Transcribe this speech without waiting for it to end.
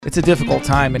It's a difficult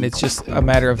time, and it's just a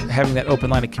matter of having that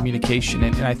open line of communication.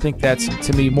 And I think that's,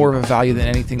 to me, more of a value than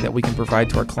anything that we can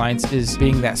provide to our clients is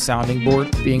being that sounding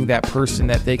board, being that person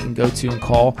that they can go to and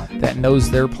call, that knows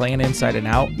their plan inside and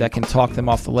out, that can talk them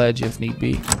off the ledge if need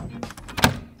be.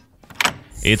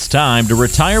 It's time to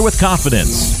retire with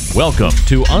confidence. Welcome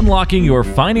to Unlocking Your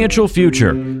Financial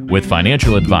Future with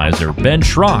financial advisor Ben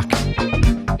Schrock.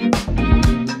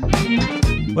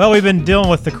 Well, we've been dealing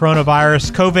with the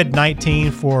coronavirus,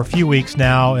 COVID-19, for a few weeks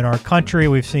now in our country.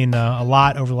 We've seen a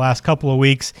lot over the last couple of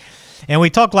weeks. And we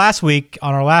talked last week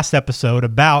on our last episode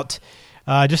about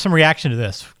just some reaction to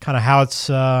this, kind of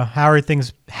how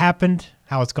everything's happened,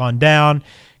 how it's gone down,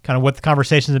 kind of what the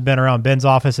conversations have been around Ben's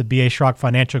office at B.A. Schrock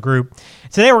Financial Group.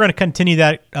 Today, we're going to continue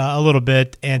that a little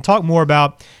bit and talk more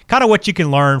about kind of what you can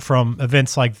learn from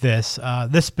events like this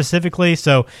specifically.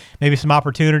 So maybe some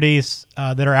opportunities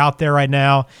that are out there right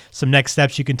now, some next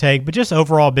steps you can take, but just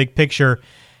overall big picture,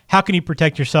 how can you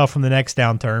protect yourself from the next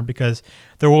downturn? Because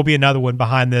there will be another one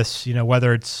behind this,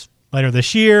 whether it's later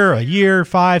this year, a year,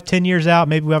 5, 10 years out,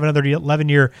 maybe we have another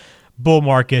 11-year bull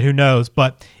market, who knows?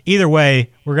 But either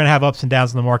way, we're going to have ups and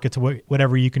downs in the market. So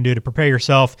whatever you can do to prepare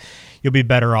yourself, you'll be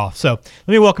better off. So let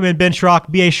me welcome in Ben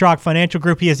Schrock, B.A. Schrock Financial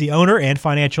Group. He is the owner and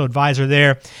financial advisor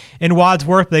there in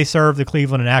Wadsworth. They serve the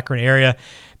Cleveland and Akron area.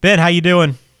 Ben, how you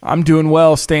doing? I'm doing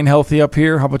well, staying healthy up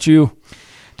here. How about you?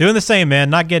 Doing the same, man.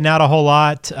 Not getting out a whole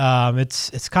lot.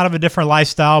 It's kind of a different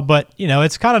lifestyle, but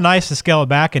it's kind of nice to scale it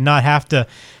back and not have to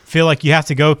feel like you have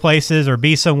to go places or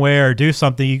be somewhere or do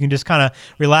something. You can just kind of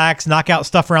relax, knock out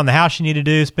stuff around the house you need to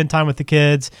do, spend time with the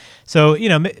kids. So,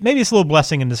 maybe it's a little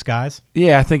blessing in disguise.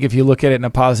 Yeah, I think if you look at it in a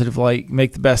positive light,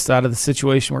 make the best out of the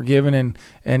situation we're given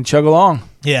and chug along.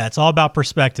 Yeah, it's all about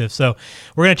perspective. So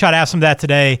we're going to try to have some of that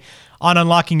today on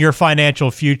Unlocking Your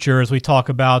Financial Future as we talk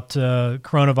about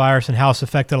coronavirus and how it's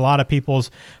affected a lot of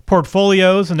people's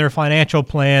portfolios and their financial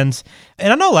plans.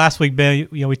 And I know last week, Ben,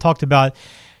 we talked about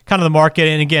kind of the market.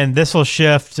 And again, this will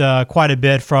shift quite a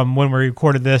bit from when we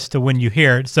recorded this to when you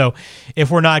hear it. So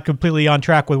if we're not completely on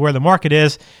track with where the market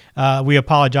is, we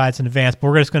apologize in advance. But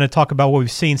we're just going to talk about what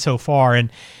we've seen so far.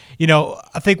 And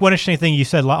I think one interesting thing you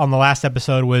said on the last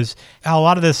episode was how a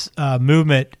lot of this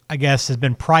movement, I guess, has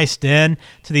been priced in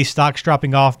to these stocks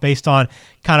dropping off based on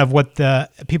kind of what the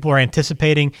people are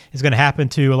anticipating is going to happen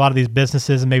to a lot of these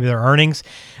businesses and maybe their earnings.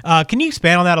 Can you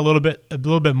expand on that a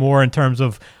little bit more in terms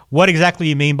of what exactly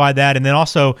you mean by that? And then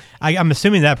also, I'm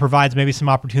assuming that provides maybe some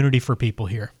opportunity for people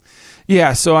here.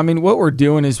 Yeah, so what we're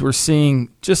doing is we're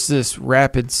seeing just this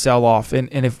rapid sell-off. And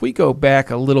if we go back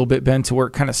a little bit, Ben, to where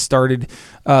it kind of started,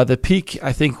 the peak,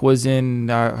 I think, was in,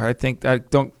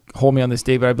 don't hold me on this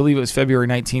day, but I believe it was February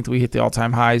 19th we hit the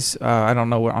all-time highs. I don't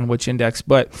know on which index,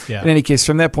 but in any case,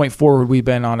 from that point forward, we've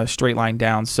been on a straight line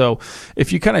down. So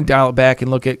if you kind of dial it back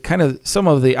and look at kind of some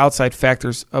of the outside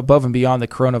factors above and beyond the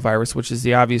coronavirus, which is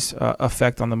the obvious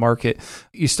effect on the market,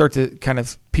 you start to kind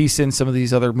of piece in some of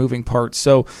these other moving parts.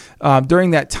 So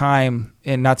during that time,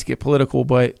 and not to get political,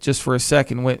 but just for a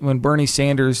second, when Bernie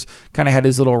Sanders kind of had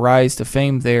his little rise to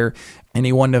fame there, and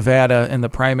he won Nevada in the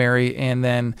primary, and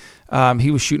then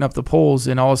he was shooting up the polls,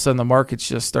 and all of a sudden the markets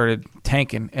just started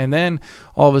tanking. And then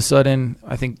all of a sudden,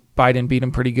 I think Biden beat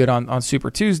him pretty good on Super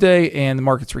Tuesday, and the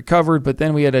markets recovered. But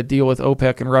then we had a deal with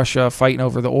OPEC and Russia fighting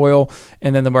over the oil,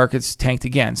 and then the markets tanked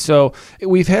again. So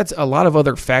we've had a lot of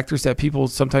other factors that people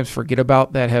sometimes forget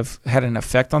about that have had an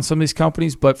effect on some of these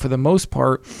companies. But for the most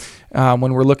part,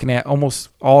 when we're looking at almost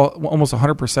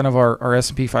 100% of our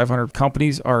S&P 500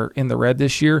 companies are in the red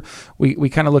this year, we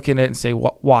kind of look at it and say,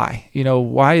 why?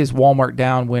 Why is Walmart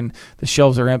down when the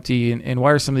shelves are empty, and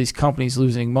why are some of these companies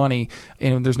losing money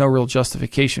and there's no real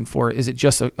justification for it? Is it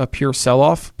just a pure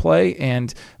sell-off play?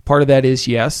 And part of that is,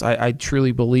 yes, I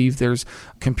truly believe there's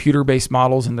computer-based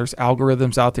models and there's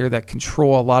algorithms out there that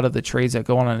control a lot of the trades that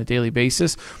go on a daily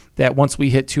basis, that once we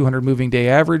hit 200 moving day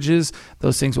averages,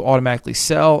 those things will automatically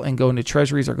sell and go into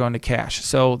treasuries or go into cash.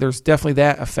 So there's definitely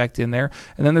that effect in there.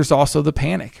 And then there's also the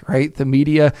panic, right? The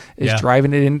media is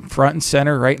driving it in front and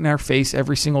center right in our face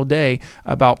every single day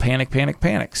about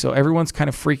panic. So everyone's kind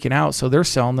of freaking out. So they're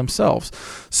selling themselves.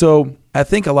 So I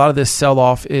think a lot of this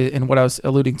sell-off, and what I was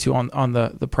alluding to on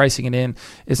the pricing it in,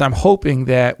 is I'm hoping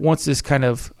that once this kind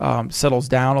of settles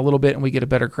down a little bit and we get a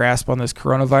better grasp on this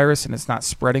coronavirus and it's not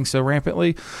spreading so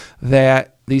rampantly,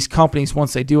 that these companies,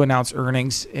 once they do announce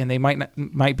earnings, and they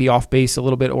might be off base a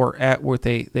little bit or at what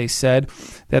they said,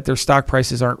 that their stock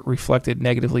prices aren't reflected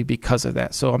negatively because of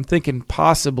that. So I'm thinking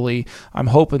I'm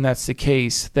hoping that's the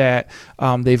case, that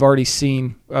they've already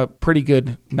seen a pretty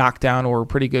good knockdown or a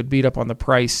pretty good beat up on the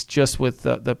price just with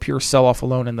the pure sell-off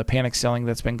alone and the panic selling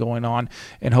that's been going on.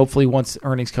 And hopefully once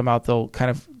earnings come out, they'll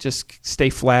kind of just stay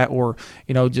flat or,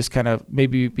 just kind of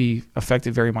maybe be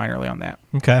affected very minorly on that.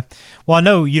 Okay. Well, I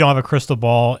know you don't have a crystal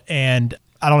ball, and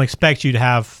I don't expect you to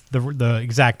have the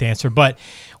exact answer, but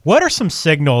what are some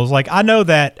signals? Like, I know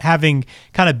that having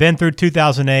kind of been through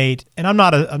 2008, and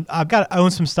I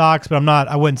own some stocks, but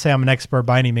I wouldn't say I'm an expert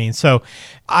by any means. So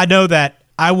I know that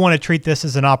I want to treat this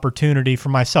as an opportunity for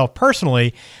myself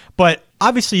personally, but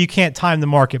obviously you can't time the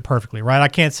market perfectly, right? I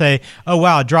can't say, oh,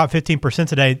 wow, it dropped 15%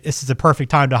 today. This is the perfect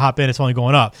time to hop in. It's only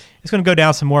going up. It's going to go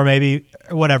down some more maybe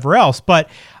or whatever else. But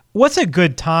what's a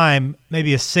good time,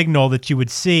 maybe a signal that you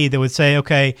would see that would say,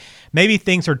 okay, maybe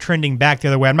things are trending back the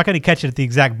other way. I'm not going to catch it at the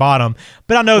exact bottom,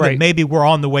 but I know that maybe we're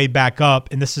on the way back up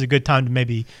and this is a good time to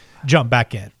maybe jump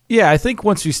back in. Yeah, I think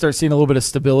once we start seeing a little bit of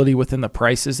stability within the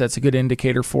prices, that's a good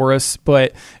indicator for us.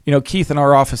 But, Keith in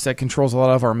our office that controls a lot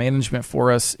of our management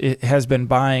for us, it has been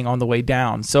buying on the way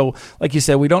down. So like you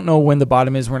said, we don't know when the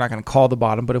bottom is. We're not going to call the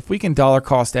bottom. But if we can dollar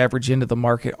cost average into the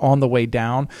market on the way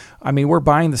down, we're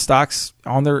buying the stocks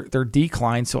on their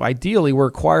decline. So ideally, we're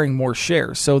acquiring more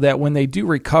shares so that when they do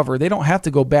recover, they don't have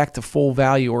to go back to full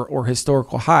value or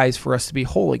historical highs for us to be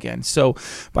whole again. So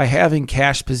by having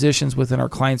cash positions within our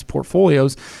clients'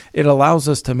 portfolios, it allows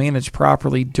us to manage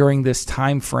properly during this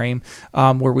time frame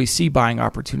where we see buying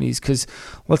opportunities. Because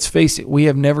let's face it, we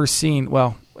have never seen,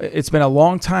 it's been a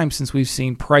long time since we've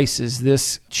seen prices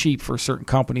this cheap for certain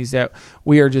companies that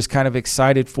we are just kind of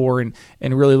excited for and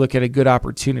really look at a good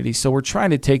opportunity. So we're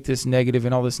trying to take this negative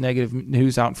and all this negative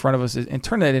news out in front of us and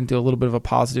turn that into a little bit of a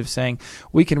positive, saying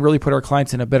we can really put our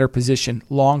clients in a better position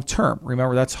long term.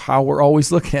 Remember, that's how we're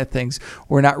always looking at things.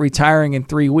 We're not retiring in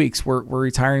 3 weeks. We're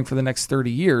retiring for the next 30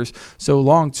 years. So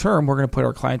long term, we're going to put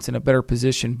our clients in a better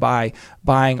position by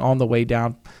buying on the way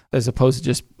down as opposed to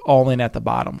just all in at the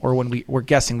bottom or when we're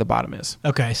guessing the bottom is.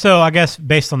 Okay, so I guess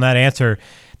based on that answer,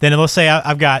 then let's say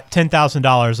I've got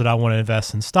 $10,000 that I want to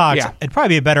invest in stocks. Yeah. It'd probably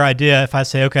be a better idea if I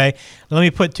say, okay, let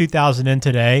me put $2,000 in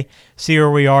today, see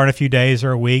where we are in a few days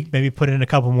or a week, maybe put in a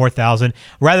couple more thousand,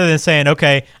 rather than saying,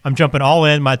 okay, I'm jumping all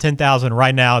in my $10,000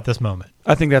 right now at this moment.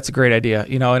 I think that's a great idea,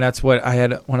 and that's what I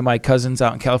had one of my cousins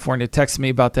out in California text me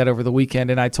about that over the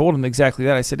weekend, and I told him exactly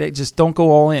that. I said, hey, just don't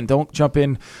go all in. Don't jump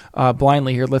in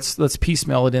blindly here. Let's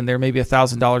piecemeal it in there, maybe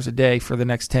 $1,000 a day for the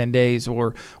next 10 days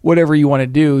or whatever you want to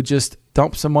do. Just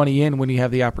dump some money in when you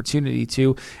have the opportunity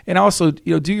to. And also,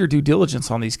 do your due diligence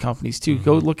on these companies too. Mm-hmm.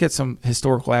 Go look at some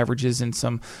historical averages and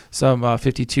some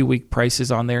 52-week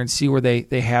prices on there and see where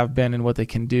they have been and what they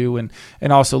can do. And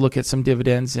also look at some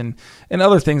dividends and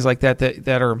other things like that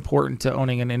are important to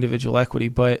owning an individual equity.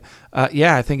 But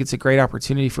I think it's a great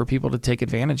opportunity for people to take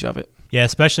advantage of it. Yeah,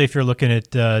 especially if you're looking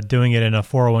at doing it in a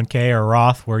 401k or a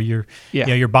Roth where you're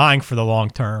buying for the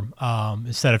long term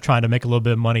instead of trying to make a little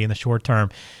bit of money in the short term.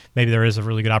 Maybe there is a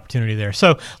really good opportunity there.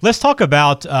 So let's talk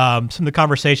about some of the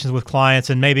conversations with clients,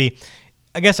 and maybe,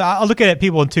 I guess I'll look at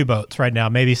people in two boats right now.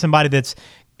 Maybe somebody that's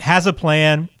has a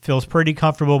plan, feels pretty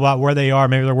comfortable about where they are.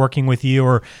 Maybe they're working with you,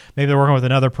 or maybe they're working with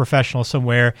another professional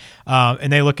somewhere,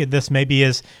 and they look at this maybe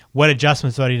as what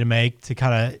adjustments do I need to make to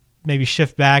kind of maybe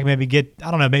shift back, maybe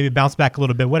maybe bounce back a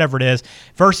little bit, whatever it is,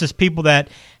 versus people that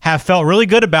have felt really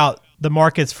good about the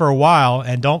markets for a while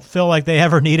and don't feel like they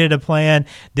ever needed a plan,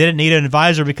 didn't need an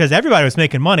advisor because everybody was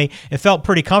making money. It felt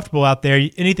pretty comfortable out there.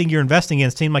 Anything you're investing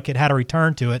in seemed like it had a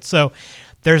return to it. So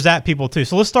there's that people too.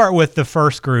 So let's start with the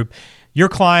first group. Your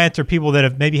clients or people that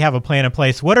have a plan in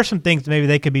place. What are some things that maybe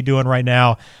they could be doing right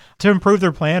now to improve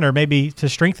their plan or maybe to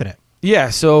strengthen it?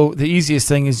 Yeah, so the easiest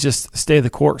thing is just stay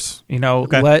the course.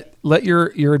 Okay. Let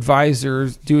your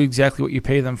advisors do exactly what you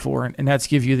pay them for, and that's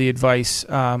give you the advice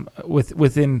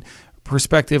within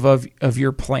perspective of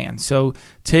your plan. So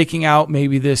taking out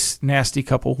maybe this nasty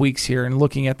couple weeks here and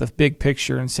looking at the big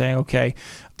picture and saying, okay,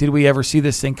 did we ever see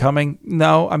this thing coming?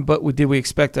 No, but did we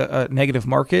expect a negative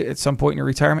market at some point in your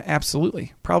retirement?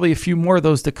 Absolutely. Probably a few more of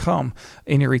those to come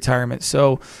in your retirement.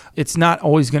 So it's not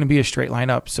always going to be a straight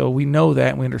line up. So we know that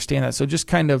and we understand that. So just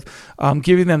kind of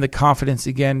giving them the confidence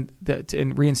again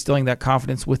and reinstilling that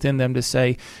confidence within them to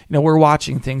say, we're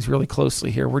watching things really closely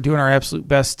here. We're doing our absolute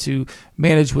best to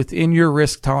manage within your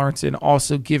risk tolerance and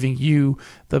also giving you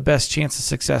the best chance of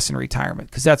success in retirement,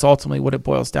 because that's ultimately what it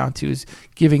boils down to, is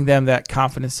giving them that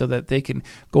confidence so that they can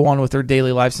go on with their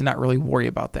daily lives and not really worry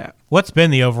about that. What's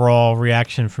been the overall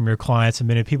reaction from your clients? I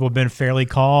mean, have people been fairly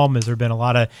calm? Has there been a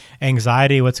lot of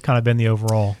anxiety? What's kind of been the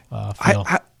overall feel?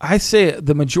 I say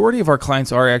the majority of our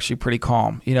clients are actually pretty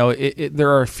calm. There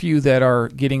are a few that are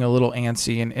getting a little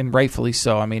antsy, and rightfully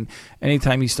so. I mean,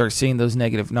 anytime you start seeing those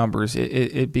negative numbers,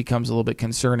 it becomes a little bit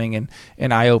concerning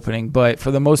and eye-opening. But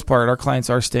for the most part, our clients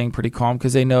are staying pretty calm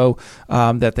because they know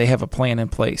that they have a plan in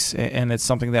place. And it's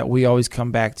something that we always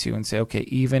come back to and say, okay,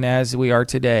 even as we are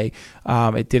today,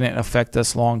 it didn't affect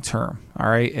us long term. All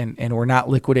right. And we're not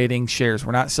liquidating shares.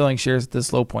 We're not selling shares at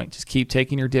this low point. Just keep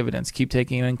taking your dividends, keep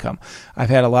taking your income. I've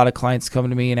had a lot of clients come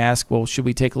to me and ask, well, should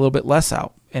we take a little bit less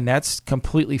out? And that's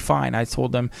completely fine. I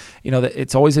told them, that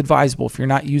it's always advisable. If you're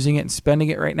not using it and spending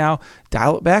it right now,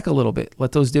 dial it back a little bit.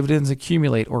 Let those dividends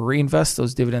accumulate, or reinvest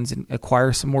those dividends and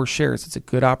acquire some more shares. It's a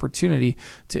good opportunity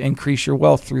to increase your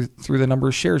wealth through the number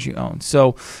of shares you own.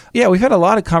 So, yeah, we've had a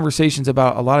lot of conversations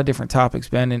about a lot of different topics,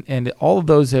 Ben, and all of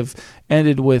those have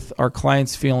ended with our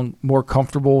clients feeling more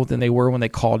comfortable than they were when they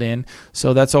called in.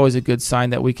 So that's always a good sign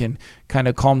that we can kind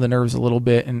of calm the nerves a little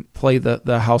bit and play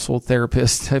the household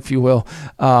therapist, if you will,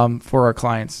 for our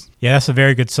clients. Yeah, that's a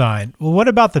very good sign. Well, what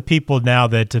about the people now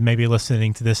that may be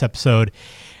listening to this episode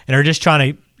and are just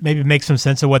trying to maybe make some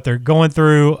sense of what they're going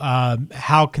through?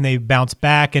 How can they bounce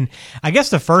back? And I guess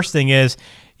the first thing is,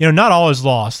 not all is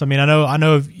lost. I mean, I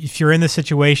know if you're in this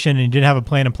situation and you didn't have a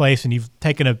plan in place and you've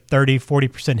taken a 30,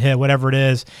 40% hit, whatever it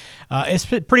is, it's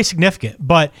pretty significant.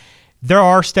 But there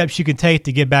are steps you can take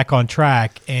to get back on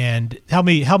track. And help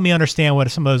me understand what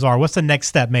some of those are. What's the next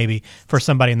step maybe for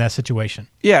somebody in that situation?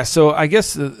 Yeah, so I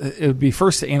guess it would be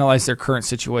first to analyze their current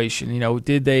situation.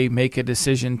 Did they make a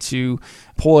decision to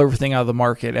pull everything out of the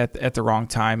market at the wrong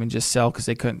time and just sell because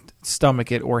they couldn't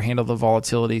stomach it or handle the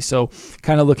volatility? So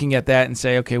kind of looking at that and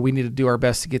say, okay, we need to do our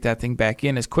best to get that thing back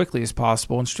in as quickly as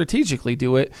possible and strategically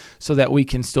do it so that we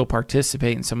can still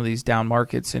participate in some of these down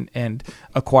markets and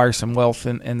acquire some wealth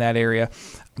in that area.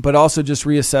 But also just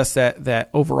reassess that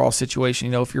overall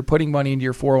situation. If you're putting money into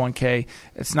your 401k,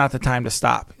 it's not the time to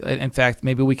stop. In fact,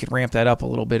 maybe we could ramp that up a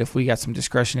little bit. If we got some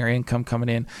discretionary income coming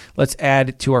in, let's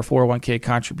add to our 401k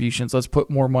contributions. Let's put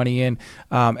more money in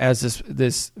as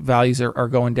this values are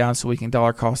going down, so we can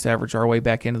dollar cost average our way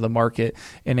back into the market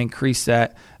and increase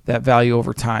that value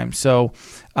over time. So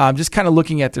just kind of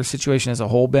looking at their situation as a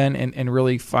whole, Ben, and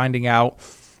really finding out,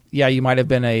 yeah, you might have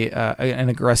been an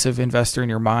aggressive investor in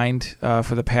your mind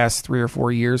for the past 3 or 4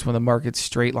 years when the market's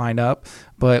straight line up.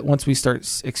 But once we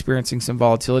start experiencing some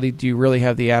volatility, do you really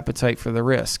have the appetite for the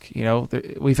risk?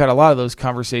 We've had a lot of those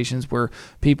conversations where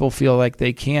people feel like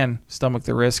they can stomach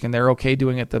the risk and they're okay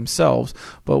doing it themselves.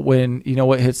 But when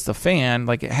what hits the fan,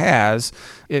 like it has,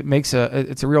 it makes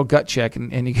it's a real gut check,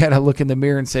 and you got to look in the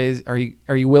mirror and say,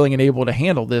 are you willing and able to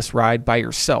handle this ride by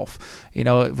yourself?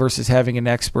 Versus having an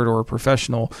expert or a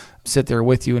professional sit there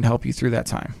with you and help you through that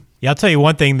time. Yeah, I'll tell you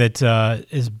one thing that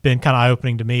has been kind of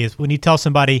eye-opening to me is when you tell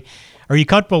somebody, are you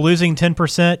comfortable losing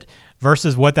 10%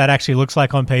 versus what that actually looks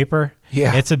like on paper?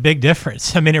 Yeah. It's a big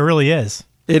difference. I mean, it really is.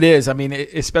 It is. I mean,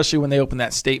 especially when they open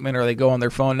that statement or they go on their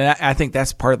phone. And I think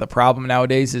that's part of the problem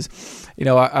nowadays is,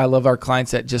 I love our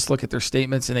clients that just look at their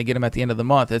statements and they get them at the end of the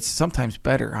month. It's sometimes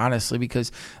better, honestly,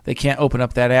 because they can't open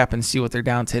up that app and see what they're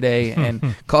down today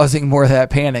and causing more of that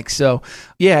panic. So,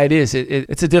 yeah, it is.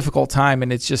 It's a difficult time,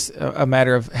 and it's just a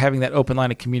matter of having that open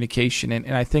line of communication.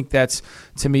 And I think that's,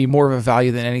 to me, more of a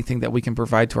value than anything that we can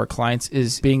provide to our clients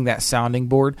is being that sounding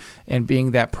board and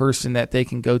being that person that they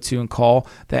can go to and call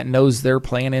that knows their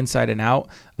plan inside and out,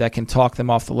 that can talk them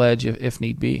off the ledge if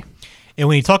need be. And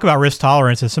when you talk about risk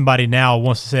tolerance, if somebody now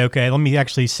wants to say, okay, let me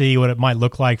actually see what it might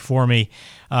look like for me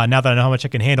now that I know how much I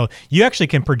can handle, you actually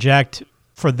can project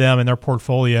for them in their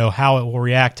portfolio how it will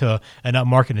react to an up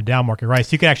market and a down market, right?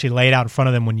 So you can actually lay it out in front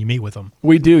of them when you meet with them.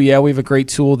 We do, yeah. We have a great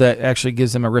tool that actually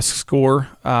gives them a risk score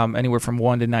anywhere from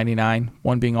 1 to 99,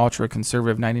 1 being ultra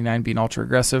conservative, 99 being ultra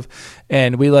aggressive.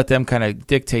 And we let them kind of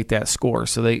dictate that score.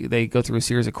 So they go through a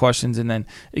series of questions, and then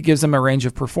it gives them a range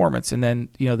of performance. And then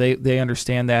they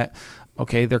understand that,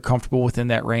 okay, they're comfortable within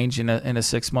that range in a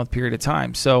 6-month period of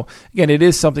time. So again, it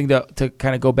is something to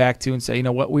kind of go back to and say, you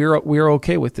know what, we're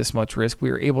okay with this much risk. We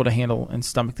are able to handle and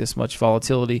stomach this much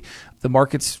volatility. The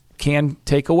markets can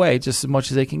take away just as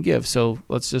much as they can give. So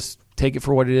let's just take it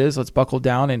for what it is. Let's buckle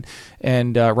down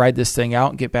and ride this thing out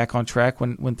and get back on track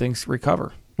when things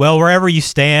recover. Well, wherever you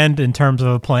stand in terms of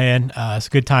a plan, it's a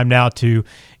good time now to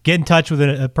get in touch with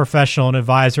a professional, an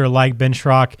advisor like Ben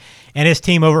Schrock and his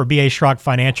team over at B.A. Schrock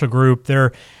Financial Group.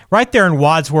 They're right there in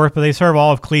Wadsworth, but they serve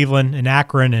all of Cleveland and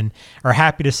Akron and are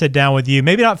happy to sit down with you.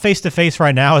 Maybe not face-to-face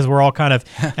right now as we're all kind of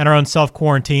in our own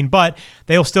self-quarantine, but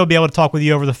they'll still be able to talk with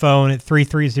you over the phone at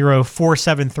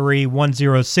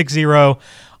 330-473-1060.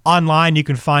 Online, you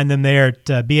can find them there at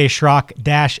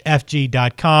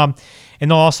baschrock-fg.com. And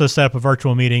they'll also set up a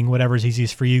virtual meeting, whatever's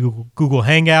easiest for you, Google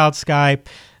Hangouts, Skype,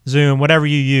 Zoom, whatever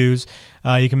you use,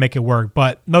 you can make it work.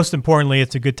 But most importantly,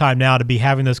 it's a good time now to be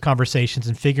having those conversations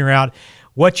and figuring out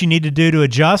what you need to do to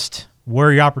adjust,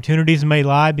 where your opportunities may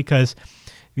lie, because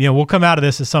we'll come out of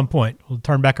this at some point. We'll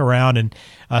turn back around and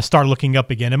start looking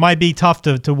up again. It might be tough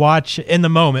to watch in the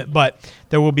moment, but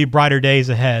there will be brighter days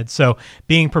ahead. So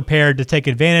being prepared to take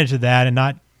advantage of that and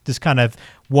not just kind of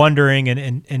wondering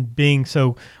and being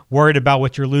so worried about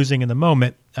what you're losing in the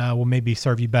moment will maybe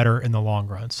serve you better in the long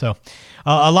run. So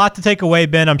a lot to take away,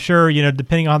 Ben. I'm sure,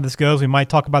 depending on how this goes, we might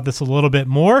talk about this a little bit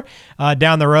more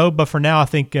down the road. But for now, I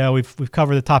think we've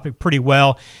covered the topic pretty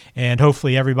well. And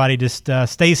hopefully everybody just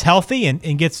stays healthy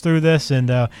and gets through this.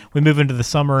 And we move into the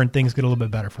summer and things get a little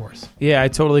bit better for us. Yeah, I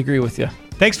totally agree with you.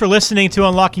 Thanks for listening to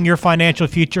Unlocking Your Financial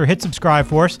Future. Hit subscribe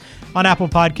for us on Apple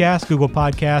Podcasts, Google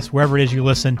Podcasts, wherever it is you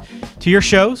listen to your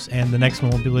shows, and the next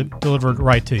one will be delivered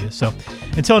right to you. So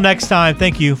until next time,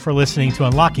 thank you for listening to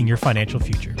Unlocking Your Financial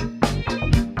Future.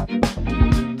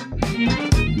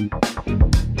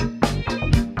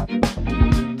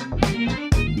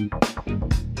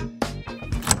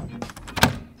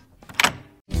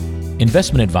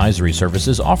 Investment advisory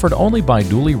services offered only by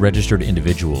duly registered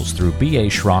individuals through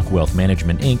B.A. Schrock Wealth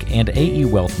Management, Inc. and A.E.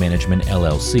 Wealth Management,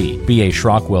 LLC. B.A.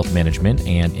 Schrock Wealth Management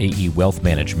and A.E. Wealth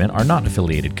Management are not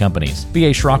affiliated companies.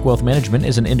 B.A. Schrock Wealth Management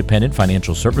is an independent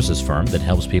financial services firm that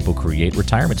helps people create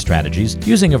retirement strategies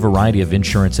using a variety of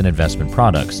insurance and investment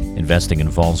products. Investing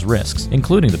involves risks,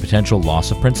 including the potential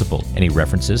loss of principal. Any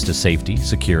references to safety,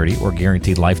 security, or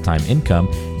guaranteed lifetime income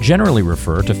generally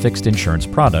refer to fixed insurance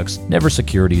products, never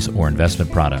securities or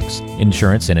investment products.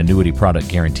 Insurance and annuity product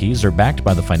guarantees are backed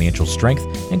by the financial strength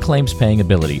and claims-paying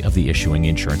ability of the issuing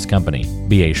insurance company.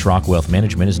 B.A. Schrock Wealth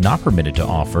Management is not permitted to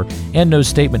offer, and no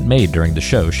statement made during the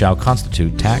show shall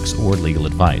constitute tax or legal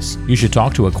advice. You should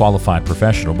talk to a qualified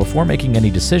professional before making any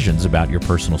decisions about your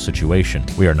personal situation.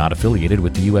 We are not affiliated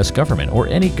with the U.S. government or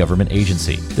any government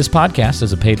agency. This podcast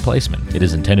is a paid placement. It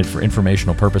is intended for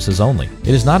informational purposes only.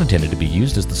 It is not intended to be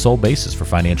used as the sole basis for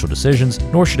financial decisions,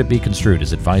 nor should it be construed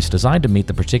as advice designed to meet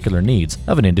the particular needs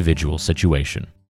of an individual situation.